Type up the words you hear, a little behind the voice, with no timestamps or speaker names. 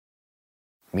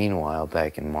Meanwhile,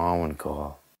 back in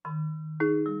Marwencol,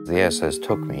 the SS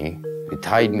took me, they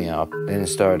tied me up, then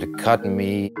started cutting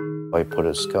me. I put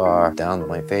a scar down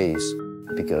my face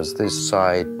because this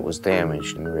side was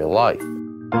damaged in real life.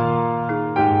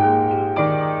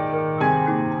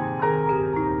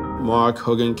 Mark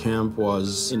Hogancamp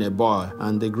was in a bar,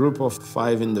 and a group of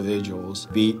 5 individuals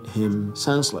beat him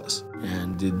senseless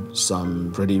and did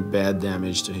some pretty bad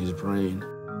damage to his brain.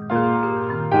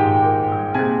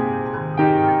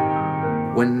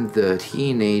 When the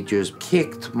teenagers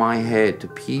kicked my head to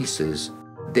pieces,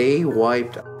 they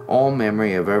wiped all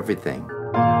memory of everything.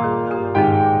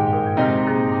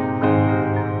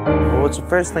 Well, what's the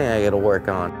first thing I gotta work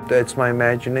on? That's my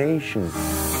imagination.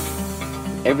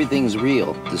 Everything's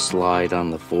real. The slide on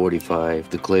the 45,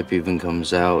 the clip even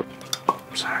comes out.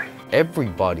 Sorry.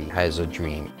 Everybody has a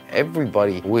dream.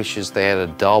 Everybody wishes they had a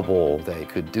double that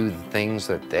could do the things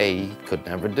that they could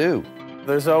never do.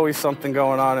 There's always something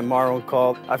going on in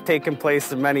Marwencol. I've taken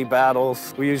place in many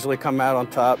battles. We usually come out on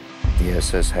top. The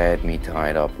SS had me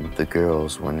tied up. The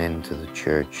girls went into the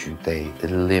church. They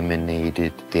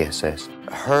eliminated the SS.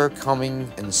 Her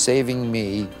coming and saving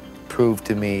me proved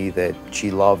to me that she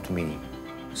loved me.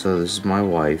 So this is my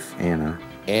wife, Anna.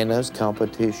 Anna's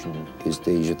competition is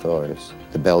Deja Thoris,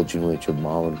 the Belgian witch of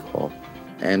Marwencol.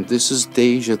 And this is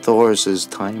Deja Thoris's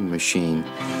time machine.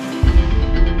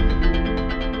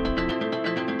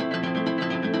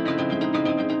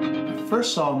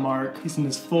 First saw Mark, he's in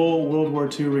his full World War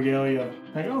II regalia.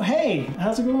 Like, oh hey,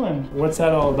 how's it going? What's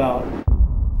that all about?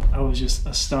 I was just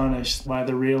astonished by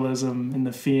the realism and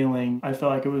the feeling. I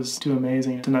felt like it was too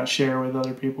amazing to not share with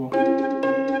other people.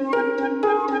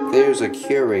 There's a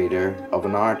curator of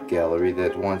an art gallery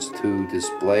that wants to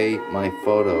display my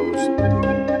photos.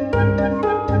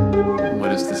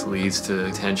 What if this leads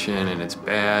to tension and it's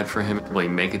bad for him? Will he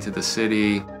make it to the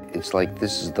city? It's like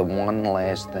this is the one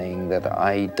last thing that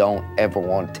I don't ever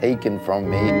want taken from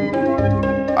me.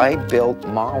 I built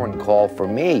Marwencol for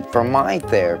me, for my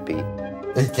therapy.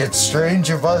 It gets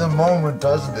stranger by the moment,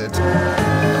 doesn't it?